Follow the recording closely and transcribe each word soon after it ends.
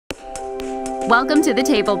Welcome to the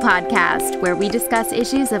Table Podcast, where we discuss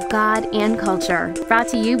issues of God and culture, brought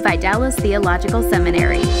to you by Dallas Theological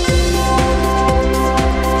Seminary.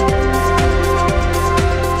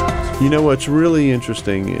 You know, what's really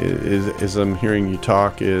interesting is as I'm hearing you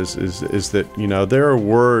talk is that, you know, there are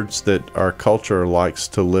words that our culture likes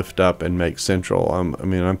to lift up and make central.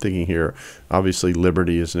 I'm thinking here, obviously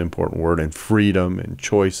liberty is an important word, and freedom and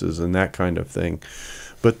choices and that kind of thing.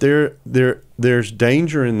 But there's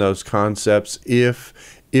danger in those concepts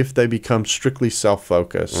if they become strictly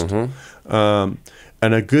self-focused. Mm-hmm.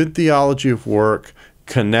 And a good theology of work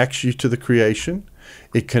connects you to the creation.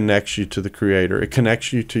 It connects you to the Creator. It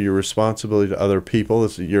connects you to your responsibility to other people.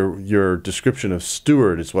 Your description of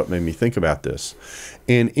steward is what made me think about this.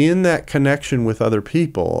 And in that connection with other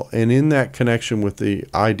people, and in that connection with the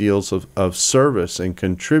ideals of service and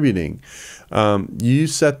contributing, you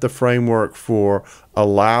set the framework for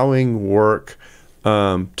allowing work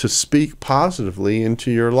to speak positively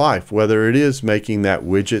into your life, whether it is making that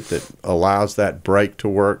widget that allows that brake to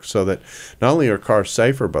work so that not only are cars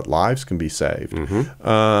safer, but lives can be saved.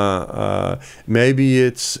 Mm-hmm. Maybe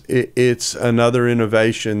it's another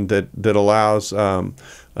innovation that allows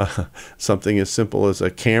something as simple as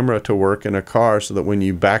a camera to work in a car so that when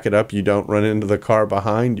you back it up, you don't run into the car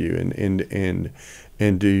behind you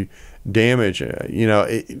and do damage. You know,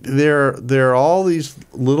 there are all these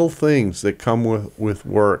little things that come with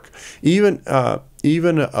work. Even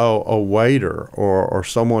a waiter or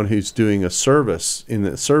someone who's doing a service in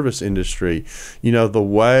the service industry, you know, the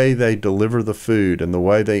way they deliver the food and the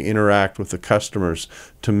way they interact with the customers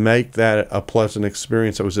to make that a pleasant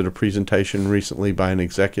experience. I was at a presentation recently by an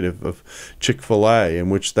executive of Chick-fil-A in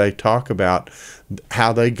which they talk about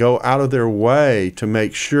how they go out of their way to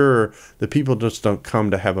make sure that people just don't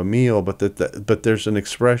come to have a meal, but but there's an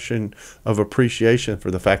expression of appreciation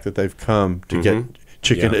for the fact that they've come to get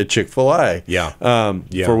chicken at Chick-fil-A,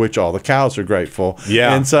 for which all the cows are grateful.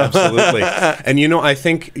 Yeah, and so absolutely. And you know, I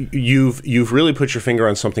think you've really put your finger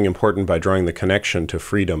on something important by drawing the connection to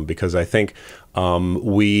freedom, because I think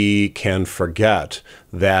we can forget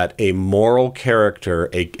that a moral character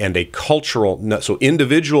and a cultural, so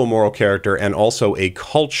individual moral character and also a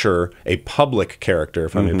culture, a public character,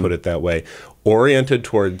 if I may put it that way, oriented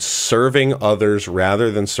towards serving others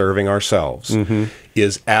rather than serving ourselves,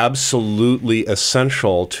 is absolutely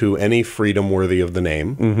essential to any freedom worthy of the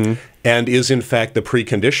name, and is in fact the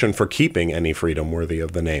precondition for keeping any freedom worthy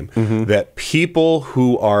of the name. That people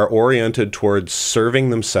who are oriented towards serving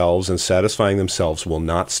themselves and satisfying themselves will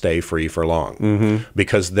not stay free for long,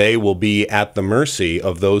 because they will be at the mercy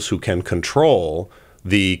of those who can control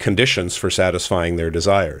the conditions for satisfying their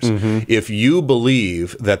desires. If you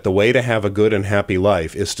believe that the way to have a good and happy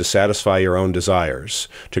life is to satisfy your own desires,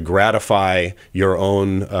 to gratify your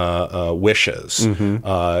own wishes,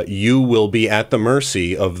 you will be at the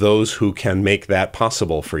mercy of those who can make that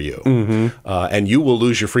possible for you. And you will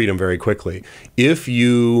lose your freedom very quickly. If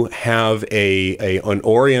you have an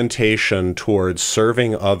orientation towards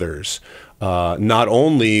serving others, not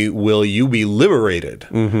only will you be liberated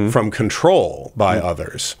from control by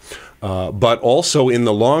others, but also in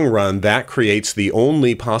the long run, that creates the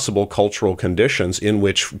only possible cultural conditions in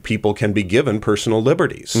which people can be given personal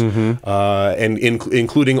liberties, and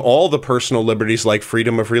including all the personal liberties like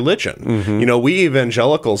freedom of religion. You know, we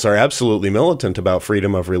evangelicals are absolutely militant about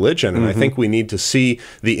freedom of religion, and I think we need to see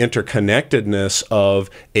the interconnectedness of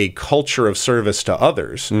a culture of service to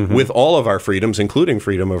others with all of our freedoms, including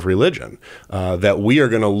freedom of religion, that we are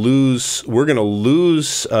going to lose. We're going to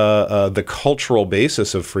lose the cultural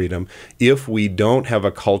basis of freedom if we don't have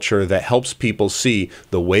a culture that helps people see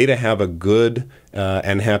the way to have a good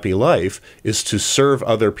and happy life is to serve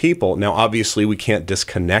other people. Now, obviously, we can't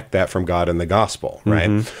disconnect that from God and the gospel,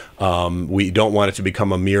 right? We don't want it to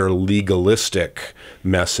become a mere legalistic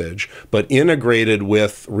message, but integrated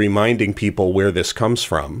with reminding people where this comes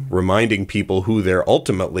from, reminding people who they're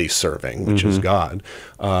ultimately serving, which is God,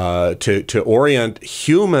 to orient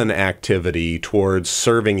human activity towards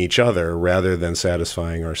serving each other rather than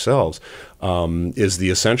satisfying ourselves. Is the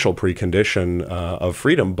essential precondition of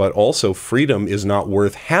freedom, but also freedom is not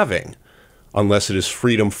worth having unless it is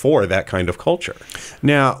freedom for that kind of culture.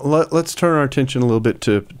 Now, let's turn our attention a little bit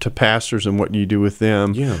to pastors and what you do with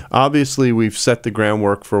them. Yeah. Obviously, we've set the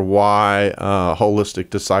groundwork for why holistic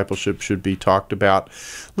discipleship should be talked about.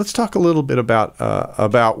 Let's talk a little bit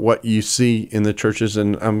about what you see in the churches,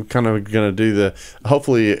 and I'm kind of going to do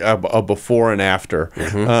hopefully a before and after.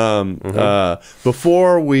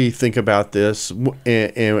 Before we think about this,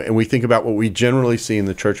 and we think about what we generally see in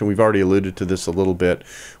the church, and we've already alluded to this a little bit,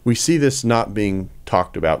 we see this not not being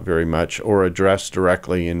talked about very much or addressed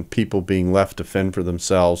directly, and people being left to fend for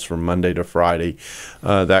themselves from Monday to Friday,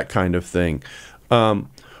 that kind of thing.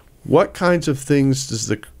 What kinds of things does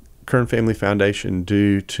the Kern Family Foundation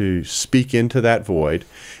do to speak into that void?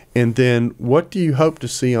 And then what do you hope to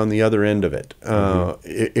see on the other end of it?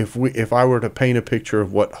 If I were to paint a picture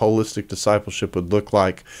of what holistic discipleship would look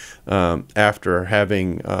like after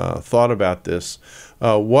having thought about this,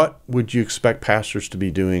 what would you expect pastors to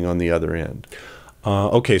be doing on the other end?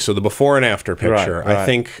 Okay, so the before and after picture. Right. I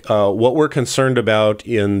think what we're concerned about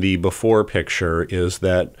in the before picture is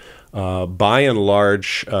that by and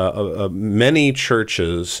large, many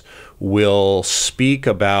churches will speak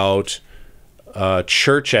about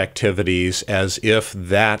church activities as if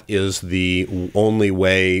that is the only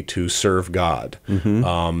way to serve God,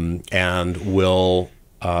 and will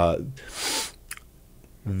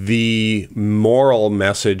the moral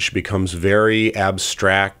message becomes very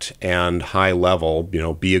abstract and high level,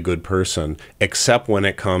 be a good person, except when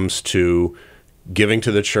it comes to giving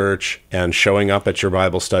to the church and showing up at your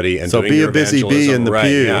Bible study and doing your evangelism. So be a busy bee in the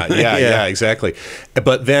pew. Yeah, exactly.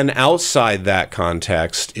 But then outside that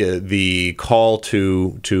context, the call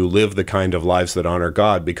to live the kind of lives that honor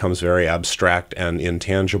God becomes very abstract and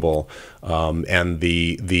intangible. And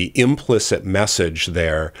the implicit message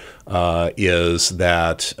there is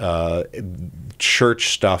that church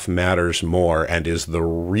stuff matters more and is the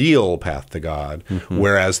real path to God,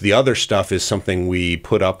 whereas the other stuff is something we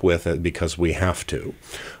put up with because we have to.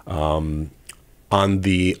 On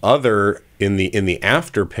the other, in the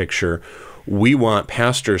after picture, we want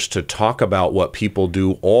pastors to talk about what people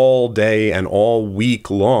do all day and all week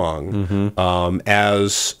long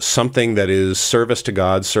as something that is service to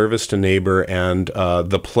God, service to neighbor, and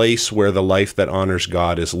the place where the life that honors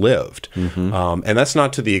God is lived. And that's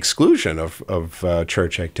not to the exclusion of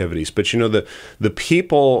church activities. But the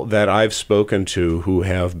people that I've spoken to who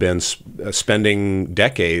have been spending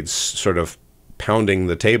decades sort of pounding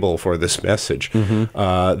the table for this message,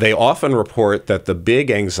 they often report that the big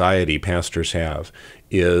anxiety pastors have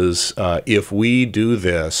is, if we do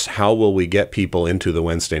this, how will we get people into the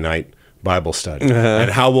Wednesday night Bible study? And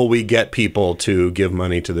how will we get people to give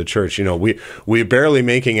money to the church? We're barely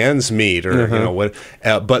making ends meet, or what.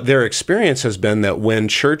 But their experience has been that when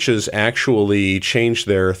churches actually change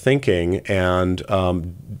their thinking and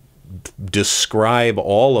describe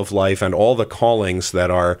all of life and all the callings that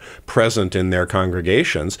are present in their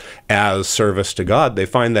congregations as service to God, they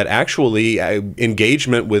find that actually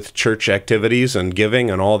engagement with church activities and giving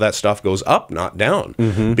and all that stuff goes up, not down,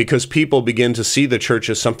 because people begin to see the church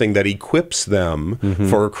as something that equips them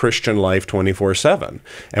for Christian life 24/7.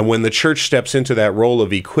 And when the church steps into that role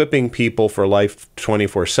of equipping people for life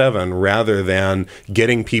 24/7 rather than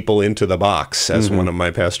getting people into the box, as one of my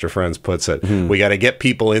pastor friends puts it, we got to get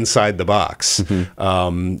people inside the box.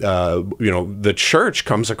 The church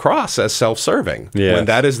comes across as self-serving when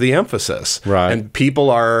that is the emphasis, and people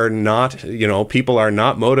are not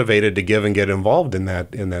motivated to give and get involved in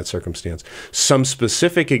that circumstance. Some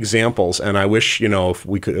specific examples, and I wish if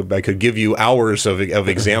I could give you hours of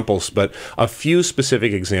examples, but a few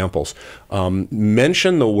specific examples.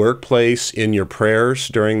 Mention the workplace in your prayers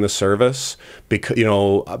during the service, because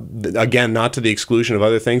again, not to the exclusion of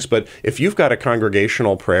other things, but if you've got a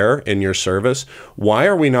congregational prayer in your service, why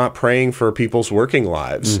are we not praying for people's working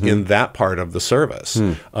lives in that part of the service?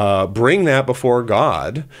 Bring that before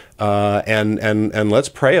God, and let's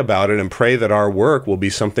pray about it, and pray that our work will be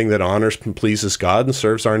something that honors and pleases God and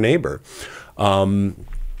serves our neighbor.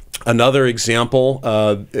 Another example,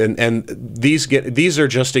 and these are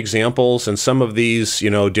just examples, and some of these,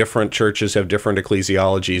 different churches have different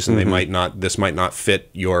ecclesiologies, and this might not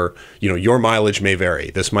fit your mileage may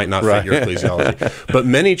vary. This might not fit your ecclesiology. But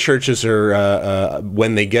many churches are,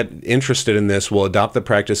 when they get interested in this, will adopt the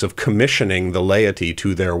practice of commissioning the laity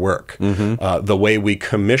to their work, the way we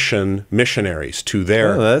commission missionaries to their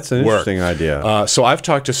work. That's an interesting idea. So I've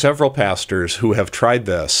talked to several pastors who have tried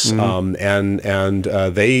this, and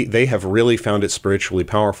they have really found it spiritually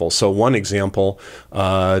powerful. So one example,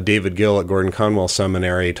 David Gill at Gordon Conwell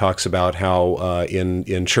Seminary talks about how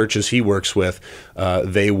in churches he works with,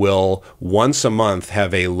 they will once a month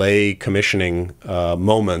have a lay commissioning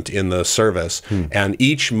moment in the service, and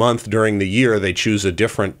each month during the year they choose a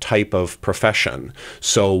different type of profession.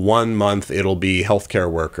 So one month it'll be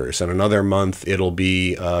healthcare workers, and another month it'll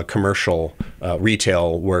be commercial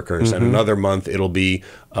retail workers, and another month it'll be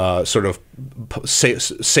sort of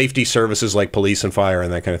safety services like police and fire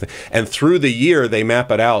and that kind of thing. And through the year they map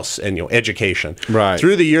it out, and education. Right.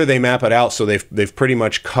 Through the year they map it out, so they've pretty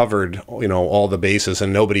much covered all the bases,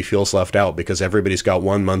 and nobody feels left out because everybody's got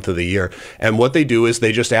 1 month of the year. And what they do is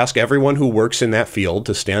they just ask everyone who works in that field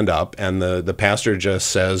to stand up, and the pastor just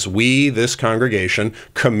says, "We, this congregation,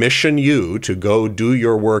 commission you to go do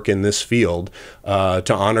your work in this field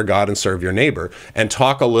to honor God and serve your neighbor," and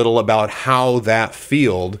talk a little about how that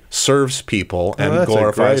field serves people and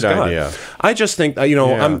glorifies God. Idea. I just think,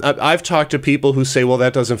 I've talked to people who say, well,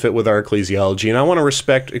 that doesn't fit with our ecclesiology, and I want to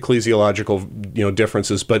respect ecclesiological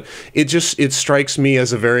differences, but it strikes me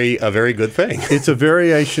as a very good thing. It's a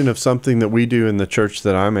variation of something that we do in the church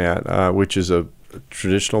that I'm at, which is a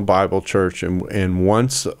traditional Bible church, and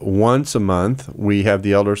once a month we have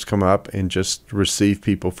the elders come up and just receive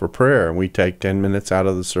people for prayer, and we take 10 minutes out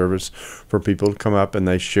of the service for people to come up and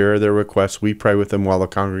they share their requests. We pray with them while the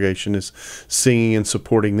congregation is singing and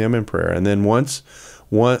supporting them in prayer. And then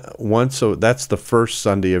so that's the first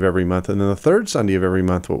Sunday of every month. And then the third Sunday of every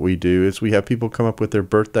month, what we do is we have people come up with their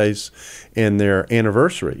birthdays and their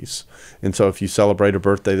anniversaries. And so if you celebrate a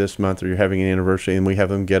birthday this month or you're having an anniversary, and we have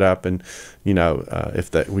them get up and,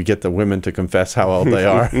 we get the women to confess how old they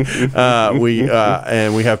are.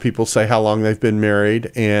 And we have people say how long they've been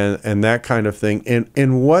married and that kind of thing.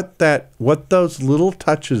 And what those little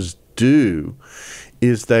touches do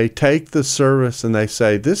is they take the service and they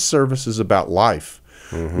say, this service is about life.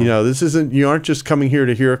 Mm-hmm. This isn't, you aren't just coming here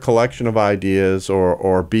to hear a collection of ideas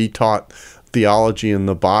or be taught theology in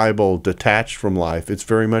the Bible detached from life. It's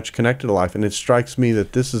very much connected to life. And it strikes me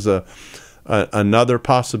that this is another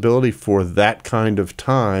possibility for that kind of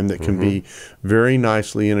time that can be very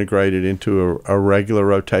nicely integrated into a regular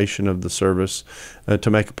rotation of the service to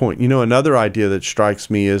make a point. Another idea that strikes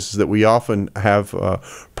me is that we often have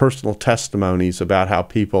personal testimonies about how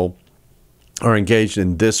people are engaged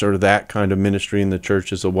in this or that kind of ministry in the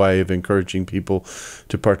church as a way of encouraging people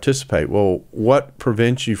to participate. Well, what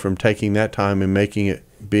prevents you from taking that time and making it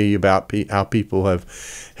be about how people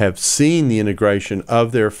have seen the integration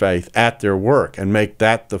of their faith at their work and make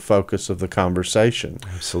that the focus of the conversation?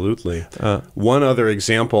 Absolutely. One other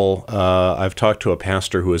example, I've talked to a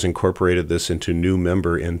pastor who has incorporated this into new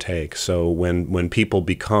member intake. So when people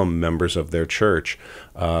become members of their church,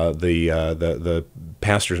 the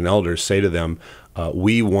pastors and elders say to them,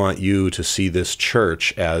 we want you to see this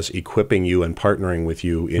church as equipping you and partnering with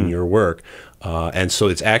you in your work. And so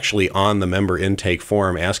it's actually on the member intake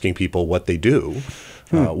form asking people what they do,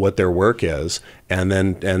 what their work is, and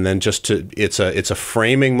then it's a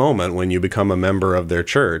framing moment when you become a member of their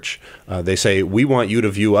church. They say, we want you to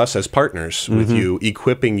view us as partners with you,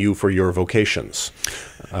 equipping you for your vocations.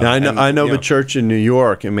 Now, I know the church in New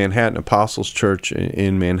York, in Manhattan, Apostles Church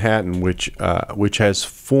in Manhattan, which has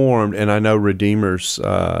formed, and I know Redeemer's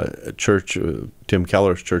church, Tim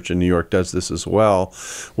Keller's church in New York, does this as well.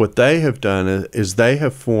 What they have done is they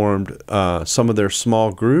have formed some of their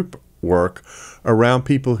small group work around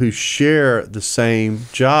people who share the same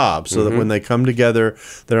job, so that when they come together,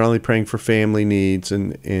 they're only praying for family needs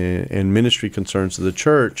and ministry concerns of the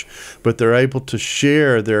church, but they're able to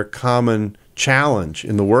share their common challenge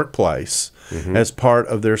in the workplace as part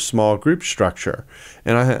of their small group structure.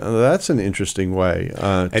 And that's an interesting way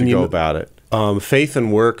to go about it. Faith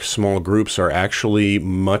and work small groups are actually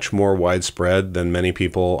much more widespread than many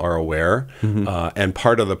people are aware. And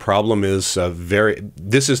part of the problem is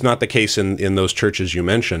this is not the case in those churches you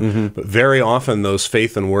mentioned, but very often those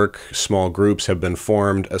faith and work small groups have been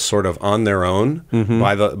formed as sort of on their own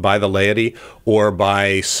by the laity or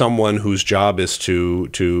by someone whose job is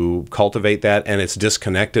to cultivate that, and it's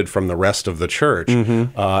disconnected from the rest of the church.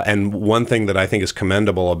 And one thing that I think is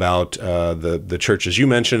commendable about the churches you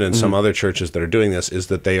mentioned and some other churches that are doing this is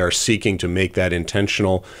that they are seeking to make that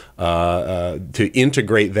intentional, to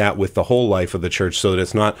integrate that with the whole life of the church, so that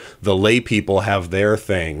it's not the lay people have their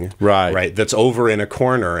thing, right, that's over in a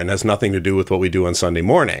corner and has nothing to do with what we do on Sunday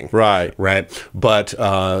morning, right. But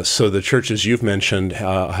so the churches you've mentioned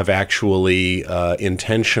have actually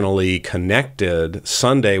intentionally connected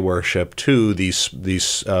Sunday worship to these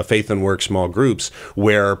faith and work small groups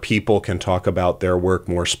where people can talk about their work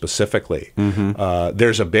more specifically.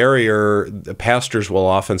 There's a barrier the pastors will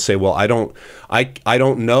often say, well, I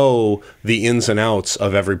don't know the ins and outs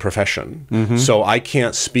of every profession, so I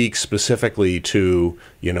can't speak specifically to,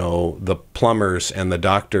 the plumbers and the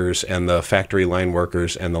doctors and the factory line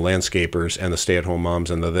workers and the landscapers and the stay-at-home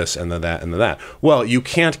moms and the this and the that and the that. Well, you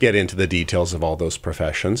can't get into the details of all those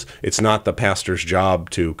professions. It's not the pastor's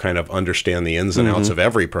job to kind of understand the ins and outs of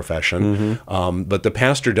every profession, but the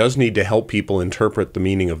pastor does need to help people interpret the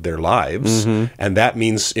meaning of their lives, and that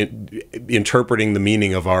means interpreting the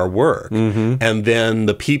meaning of our work. And then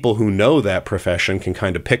the people who know that profession can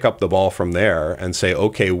kind of pick up the ball from there and say,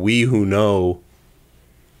 okay, we who know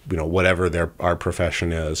whatever our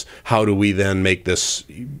profession is, how do we then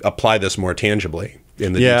apply this more tangibly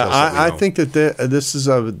in the details that we know? I think that this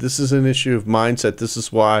is an issue of mindset. This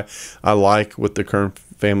is why I like what the Kern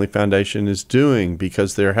Family Foundation is doing,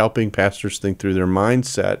 because they're helping pastors think through their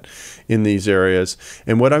mindset in these areas.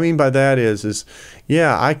 And what I mean by that is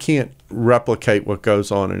I can't replicate what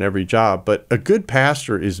goes on in every job, but a good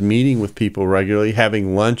pastor is meeting with people regularly,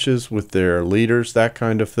 having lunches with their leaders, that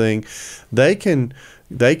kind of thing. They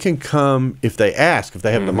can come, if they ask, if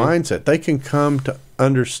they have the mindset, they can come to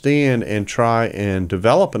understand and try and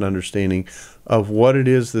develop an understanding of what it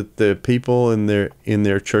is that the people in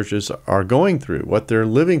their churches are going through, what they're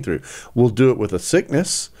living through. We'll do it with a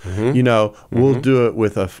sickness, we'll do it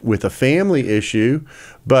with a family issue,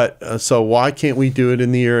 but so why can't we do it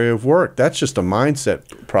in the area of work? That's just a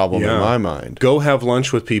mindset problem in my mind. Go have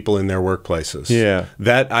lunch with people in their workplaces. Yeah,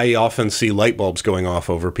 that I often see light bulbs going off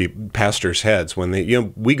over pastors' heads when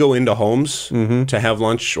we go into homes to have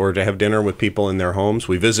lunch or to have dinner with people in their homes.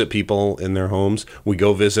 We visit people in their homes. We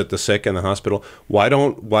go visit the sick in the hospital. Why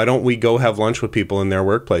don't we go have lunch with people in their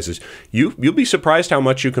workplaces? You'll be surprised how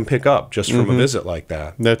much you can pick up just from a visit like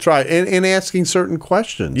that. That's right, and asking certain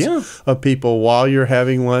questions of people while you're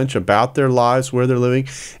having lunch about their lives, where they're living,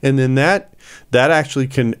 and then that actually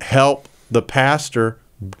can help the pastor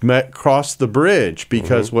cross the bridge,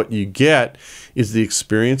 because what you get is the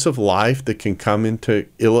experience of life that can come into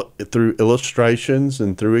through illustrations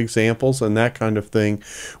and through examples and that kind of thing,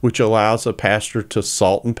 which allows a pastor to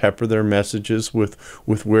salt and pepper their messages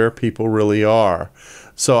with where people really are.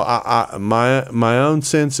 So my own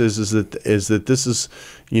sense is that this is,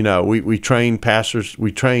 we train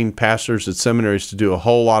pastors at seminaries to do a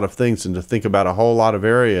whole lot of things and to think about a whole lot of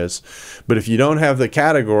areas, but if you don't have the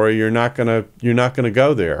category, you're not gonna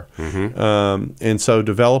go there. And so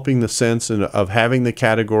developing the sense of having the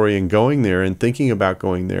category and going there and thinking about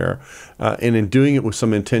going there, and in doing it with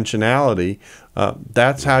some intentionality,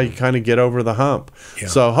 that's how you kind of get over the hump.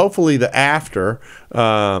 So hopefully the after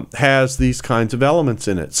has these kinds of elements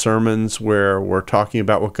in it. Sermons where we're talking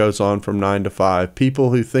about what goes on from 9 to 5.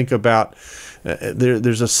 People who think about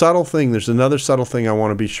there's a subtle thing. There's another subtle thing I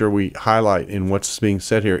want to be sure we highlight in what's being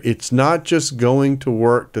said here. It's not just going to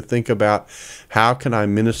work to think about how can I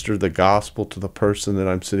minister the gospel to the person that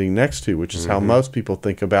I'm sitting next to, which is how most people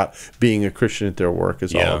think about being a Christian at their work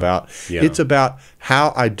is all about. It's about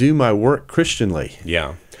how I do my work Christianly.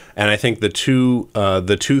 Yeah. And I think the two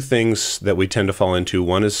things that we tend to fall into,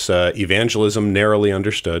 one is evangelism narrowly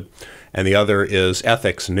understood, and the other is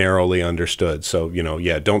ethics narrowly understood. So,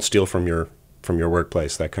 don't steal from your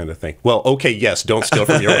workplace, that kind of thing. Well, okay, yes, don't steal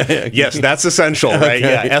from your yes, that's essential, right?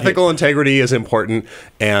 Okay. Yeah, ethical integrity is important,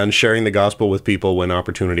 and sharing the gospel with people when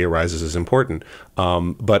opportunity arises is important.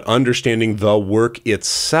 But understanding the work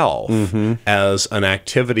itself as an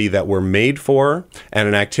activity that we're made for and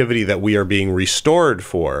an activity that we are being restored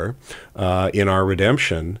for in our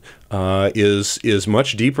redemption is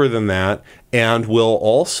much deeper than that, and will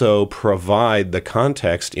also provide the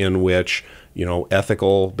context in which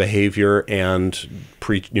ethical behavior and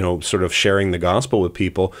sort of sharing the gospel with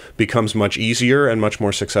people becomes much easier and much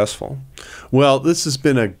more successful. Well, this has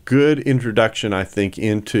been a good introduction, I think,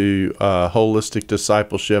 into holistic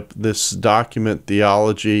discipleship. This document,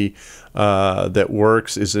 Theology That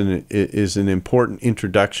Works, is an important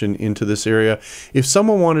introduction into this area. If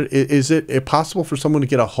someone wanted, is it possible for someone to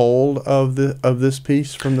get a hold of this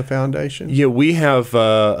piece from the foundation? Yeah, we have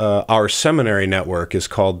our seminary network is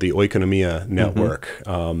called the Oikonomia Network,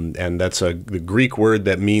 and that's the Greek word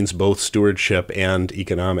that means both stewardship and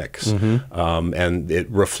economics, and it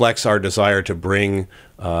reflects our desire to bring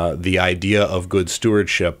the idea of good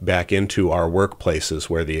stewardship back into our workplaces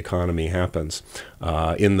where the economy happens.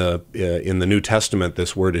 In the New Testament,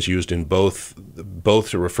 this word is used in both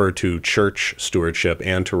to refer to church stewardship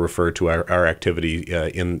and to refer to our activity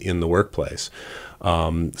in the workplace.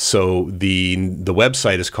 So the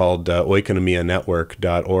website is called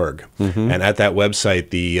oikonomianetwork.org, and at that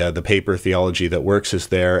website, the paper Theology That Works is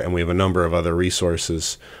there, and we have a number of other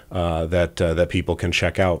resources that people can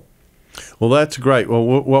check out. Well, that's great. Well,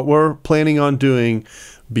 what we're planning on doing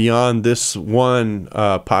beyond this one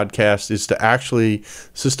podcast is to actually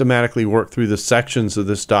systematically work through the sections of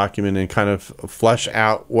this document and kind of flesh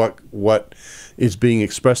out what is being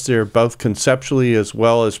expressed there, both conceptually as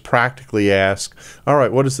well as practically ask, all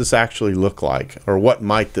right, what does this actually look like? Or what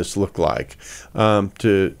might this look like?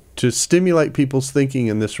 To stimulate people's thinking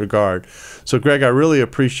in this regard. So, Greg, I really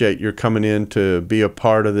appreciate your coming in to be a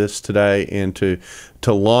part of this today and to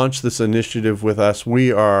launch this initiative with us.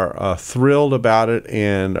 We are thrilled about it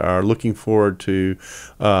and are looking forward to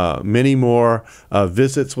many more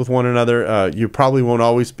visits with one another. You probably won't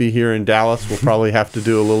always be here in Dallas. We'll probably have to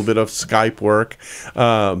do a little bit of Skype work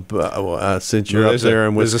since you're up there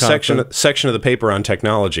in Wisconsin. There's a section of the paper on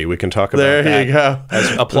technology. We can talk about there that you go.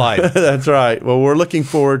 as applied. That's right. Well, we're looking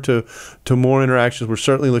forward to more interactions. We're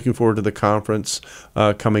certainly looking forward to the conference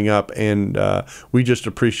coming up, and we just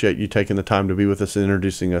appreciate you taking the time to be with us and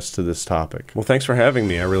introducing us to this topic. Well, thanks for having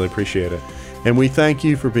me. I really appreciate it. And we thank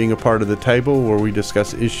you for being a part of the table where we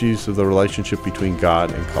discuss issues of the relationship between God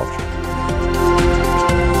and culture.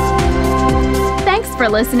 Thanks for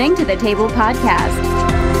listening to the Table Podcast.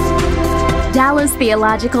 Dallas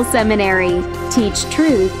Theological Seminary. Teach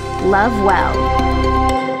truth, love well.